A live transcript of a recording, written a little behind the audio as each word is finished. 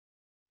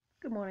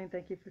Good morning.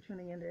 Thank you for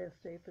tuning in to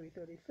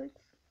SJ336,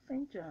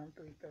 St. John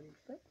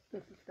 336.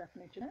 This is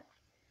Stephanie Jeanette,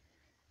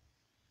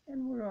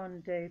 and we're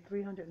on day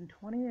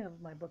 320 of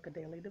my book, A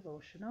Daily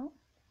Devotional.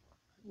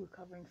 We're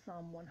covering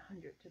Psalm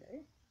 100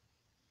 today.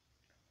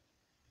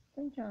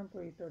 St. John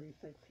 3:36.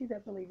 He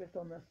that believeth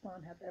on the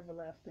Son hath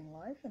everlasting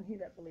life, and he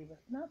that believeth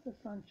not the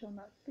Son shall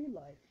not see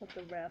life, but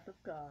the wrath of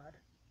God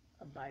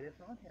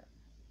abideth on him.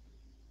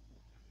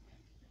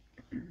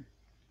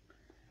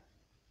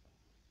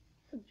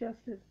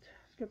 Suggested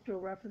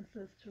scriptural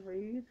references to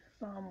read: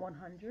 Psalm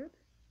 100,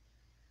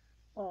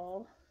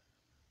 all,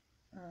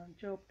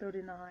 Job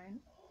 39,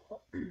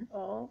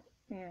 all,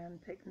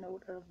 and take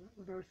note of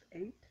verse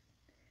 8.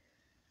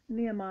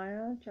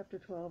 Nehemiah chapter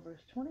 12,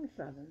 verse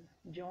 27,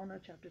 Jonah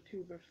chapter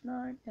 2, verse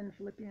 9, and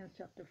Philippians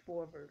chapter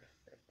 4, verse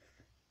 6.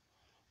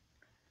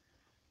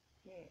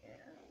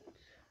 And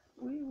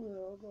we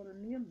will go to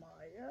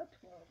Nehemiah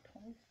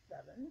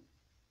 12:27.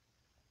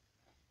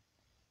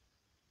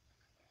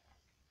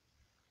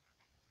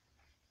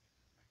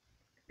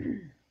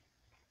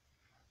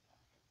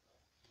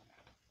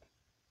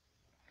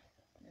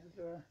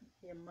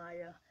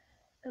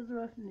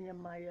 Ezra,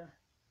 Nehemiah,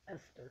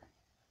 Esther.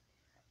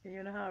 And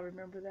you know how I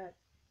remember that?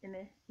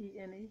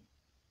 E-N-E,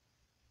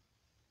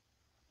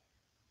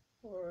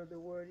 or the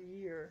word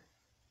year.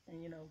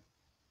 And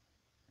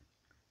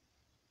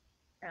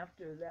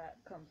after that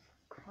comes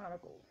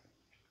Chronicles.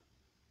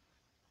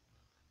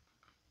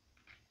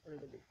 Or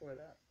is it before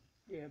that?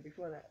 Yeah,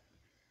 before that.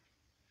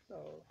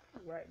 So,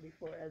 right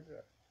before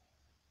Ezra.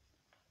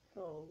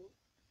 So,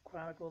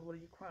 Chronicles, what do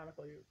you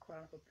chronicle? You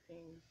chronicle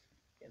things,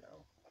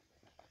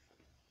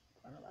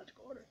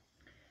 chronological order.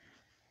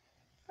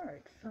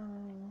 Alright, so,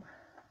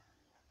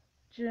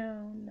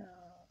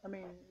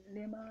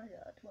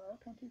 Nehemiah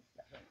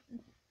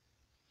 12:27.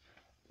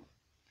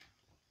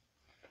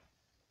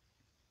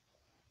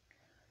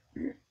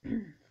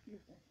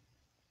 Excuse me.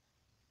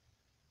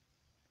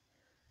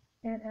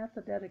 And at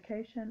the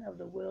dedication of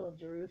the will of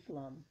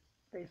Jerusalem,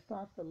 they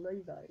sought the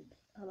Levites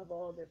out of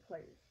all their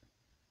places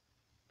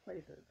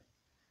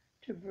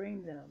to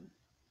bring them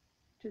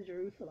to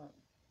Jerusalem,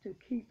 to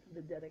keep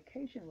the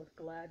dedication with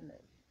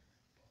gladness,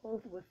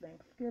 both with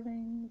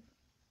thanksgivings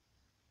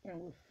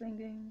and with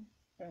singing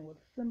and with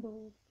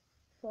cymbals,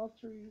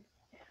 psalteries,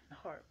 and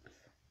harps.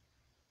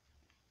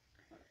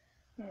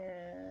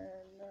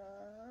 And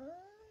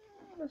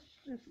let's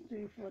just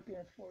do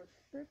Philippians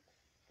 4:6.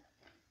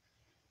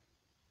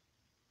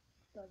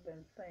 I've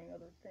been saying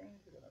other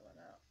things. We're going to run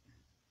out.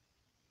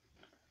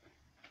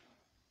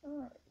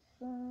 Alright,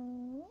 so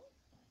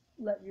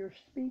let your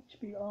speech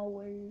be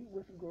always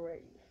with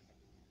grace,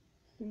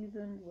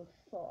 seasoned with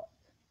salt,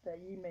 that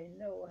ye may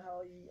know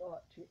how ye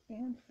ought to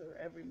answer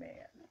every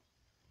man.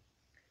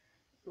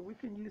 So we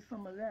can use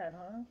some of that,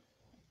 huh?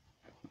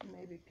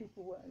 Maybe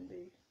people wouldn't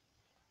be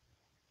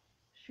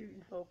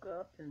shooting folk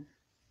up and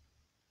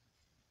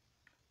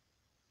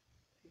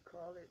you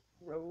call it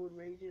road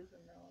rages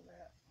and all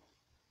that.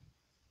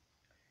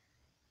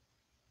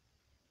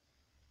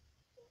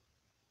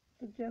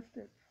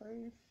 Suggested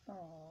praise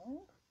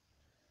song,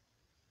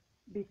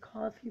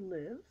 Because He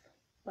Lives,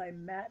 by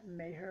Matt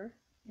Maher,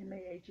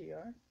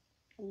 M-A-H-E-R.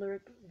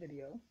 Lyric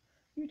video.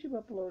 YouTube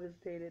upload is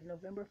dated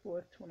November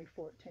 4th,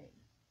 2014.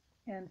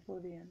 And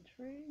for the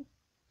entry,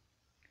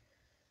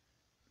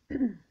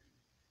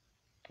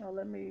 I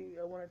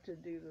wanted to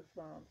do the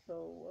song.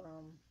 So,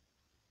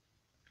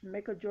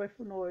 make a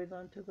joyful noise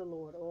unto the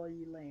Lord, all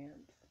ye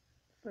lands.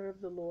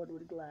 Serve the Lord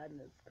with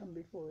gladness. Come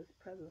before his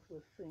presence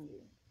with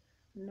singing.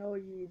 Know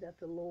ye that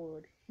the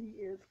Lord, he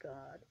is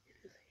God.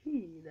 It is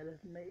he that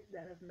has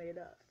made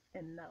us,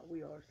 and not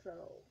we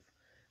ourselves.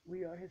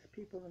 We are his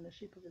people and the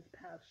sheep of his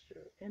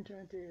pasture.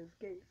 Enter into his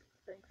gates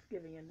with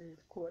thanksgiving, into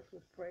his courts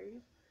with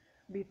praise.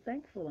 Be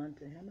thankful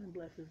unto him and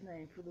bless his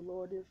name, for the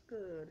Lord is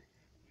good.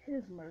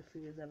 His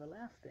mercy is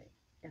everlasting,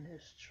 and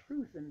his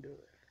truth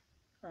endureth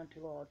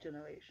unto all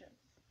generations.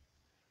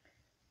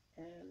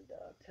 And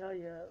tell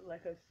you,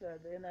 like I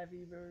said, the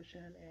NIV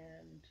version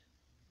and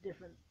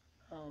different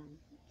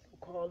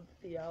so-called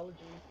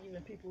theologies,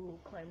 even people who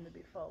claim to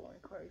be following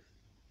Christ,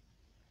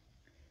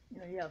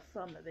 you have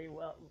some that they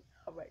will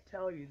outright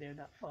tell you they're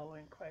not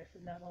following Christ,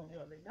 and not only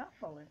are they not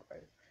following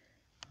Christ,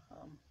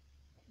 um,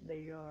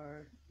 they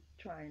are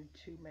trying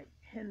to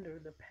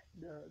hinder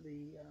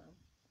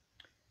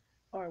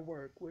our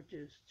work, which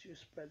is to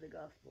spread the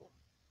gospel.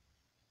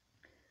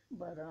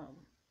 But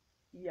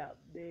yeah,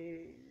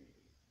 they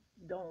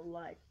don't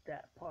like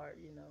that part,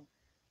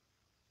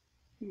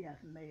 He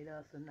hath made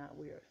us and not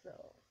we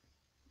ourselves,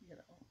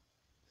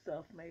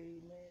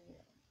 self-made man,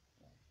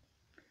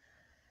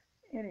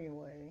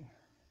 Anyway,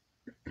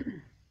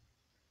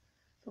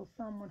 so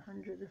Psalm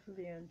 100, this is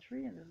the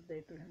entry, and this is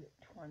day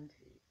 320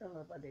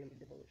 of a daily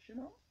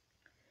devotional.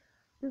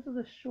 This is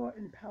a short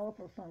and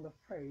powerful song of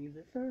praise.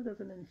 It serves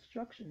as an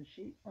instruction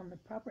sheet on the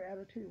proper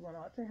attitude one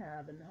ought to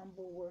have in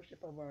humble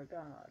worship of our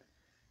God.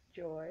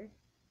 Joy,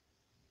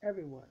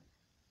 everyone.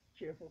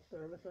 Cheerful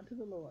service unto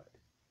the Lord.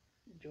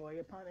 Joy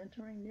upon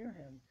entering near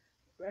him,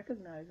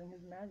 recognizing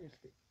his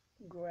majesty.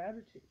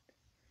 Gratitude.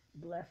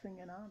 blessing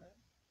and honor.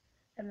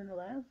 And in the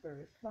last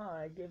verse,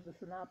 5, gives a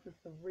synopsis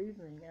of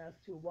reasoning as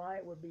to why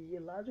it would be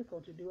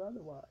illogical to do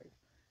otherwise.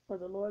 For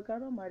the Lord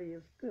God Almighty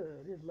is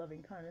good, his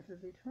loving kindness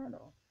is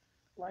eternal.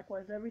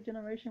 Likewise, every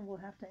generation will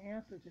have to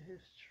answer to his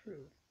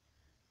truth.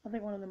 I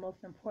think one of the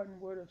most important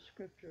words of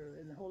Scripture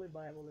in the Holy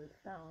Bible is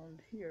found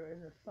here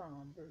in the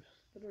Psalm, verse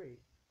 3.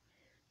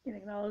 In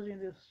acknowledging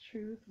this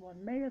truth,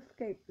 one may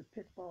escape the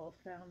pitfalls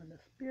found in the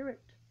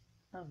spirit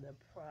of the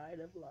pride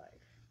of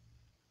life.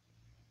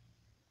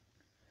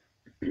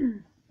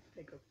 Let's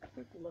take a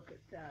quick look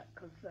at that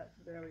because that's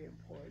very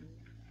important.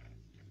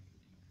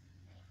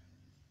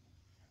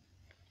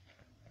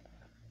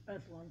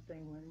 That's one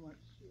thing when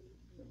once you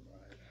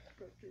memorize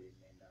scripture, you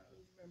may not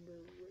remember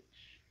which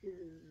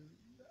is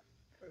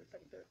first,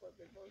 second, third, fourth,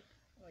 fifth verse.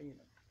 Well, you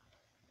know,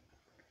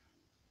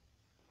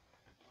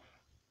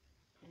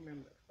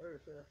 remember the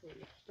first, so that's where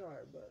you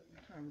start. But in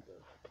terms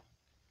of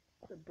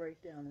the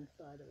breakdown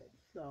inside of it,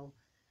 so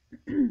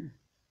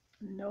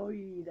know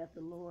ye that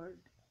the Lord,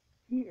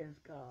 he is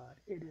God.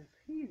 It is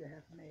he that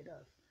hath made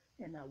us,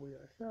 and not we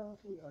ourselves.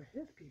 We are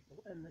his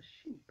people and the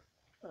sheep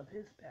of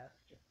his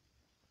pasture.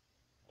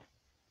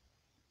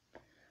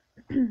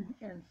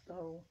 And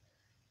so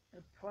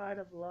the pride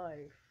of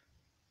life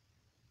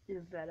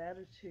is that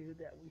attitude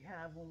that we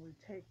have when we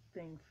take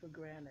things for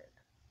granted.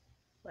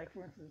 Like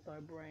for instance,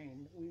 our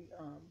brain, we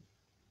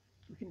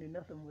can do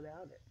nothing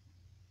without it.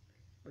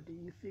 But do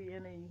you see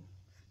any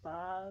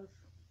spas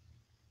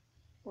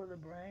for the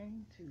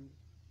brain to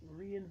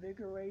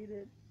reinvigorate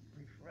it,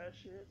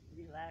 refresh it,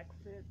 relax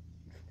it,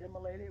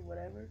 stimulate it,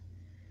 whatever?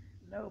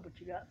 No, but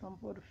you got some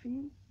for the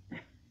feet,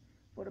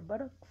 for the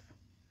buttocks,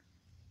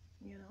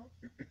 you know,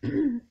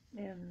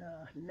 and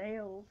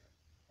nails,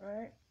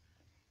 right?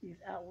 These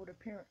outward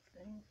appearance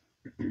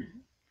things.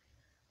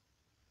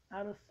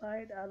 Out of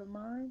sight, out of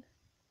mind,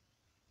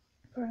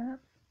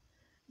 perhaps.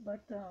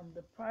 But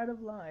the pride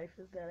of life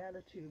is that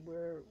attitude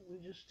where we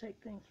just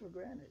take things for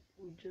granted.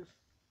 We just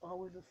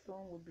always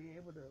assume we'll be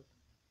able to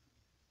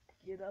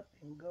get up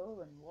and go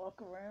and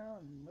walk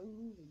around and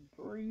move and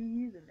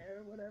breathe and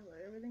air, whatever,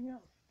 everything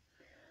else.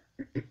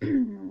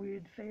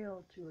 We'd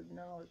failed to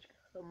acknowledge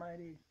God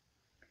Almighty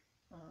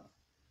uh,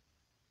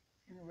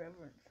 and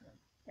reverence Him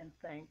and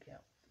thank Him,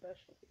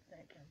 especially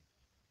thank Him.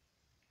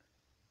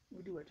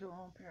 We do it to our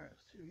own parents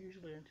too,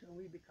 usually until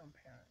we become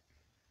parents.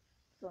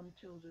 Some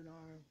children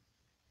are,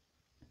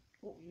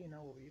 what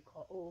you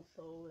call old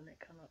soul, and they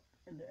kind of,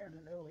 at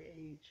an early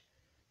age,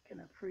 can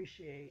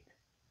appreciate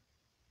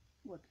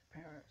what the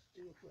parents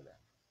do for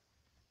them,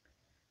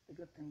 the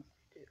good things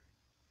they do.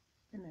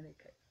 In any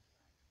case.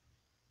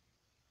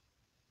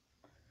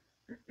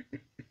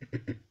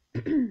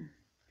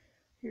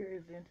 Here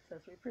is the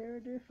intercessory prayer.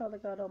 Dear Father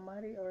God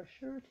Almighty, our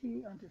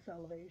surety unto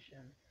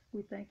salvation,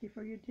 we thank you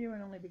for your dear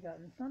and only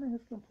begotten Son and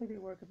his completed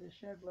work of his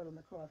shed blood on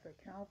the cross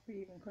at Calvary,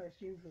 even Christ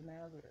Jesus of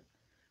Nazareth.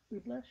 We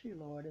bless you,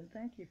 Lord, and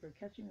thank you for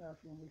catching us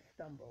when we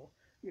stumble.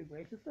 Your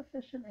grace is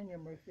sufficient and your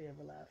mercy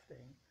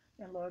everlasting.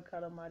 And Lord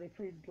God Almighty,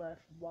 please bless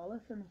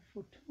Wallace and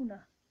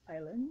Futuna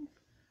Islands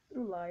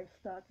through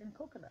livestock and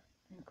coconut.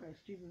 In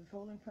Christ Jesus'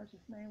 holy and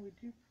precious name we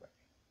do pray.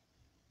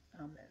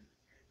 Amen.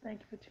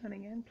 Thank you for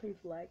tuning in. Please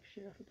like,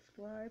 share,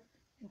 subscribe,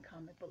 and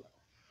comment below.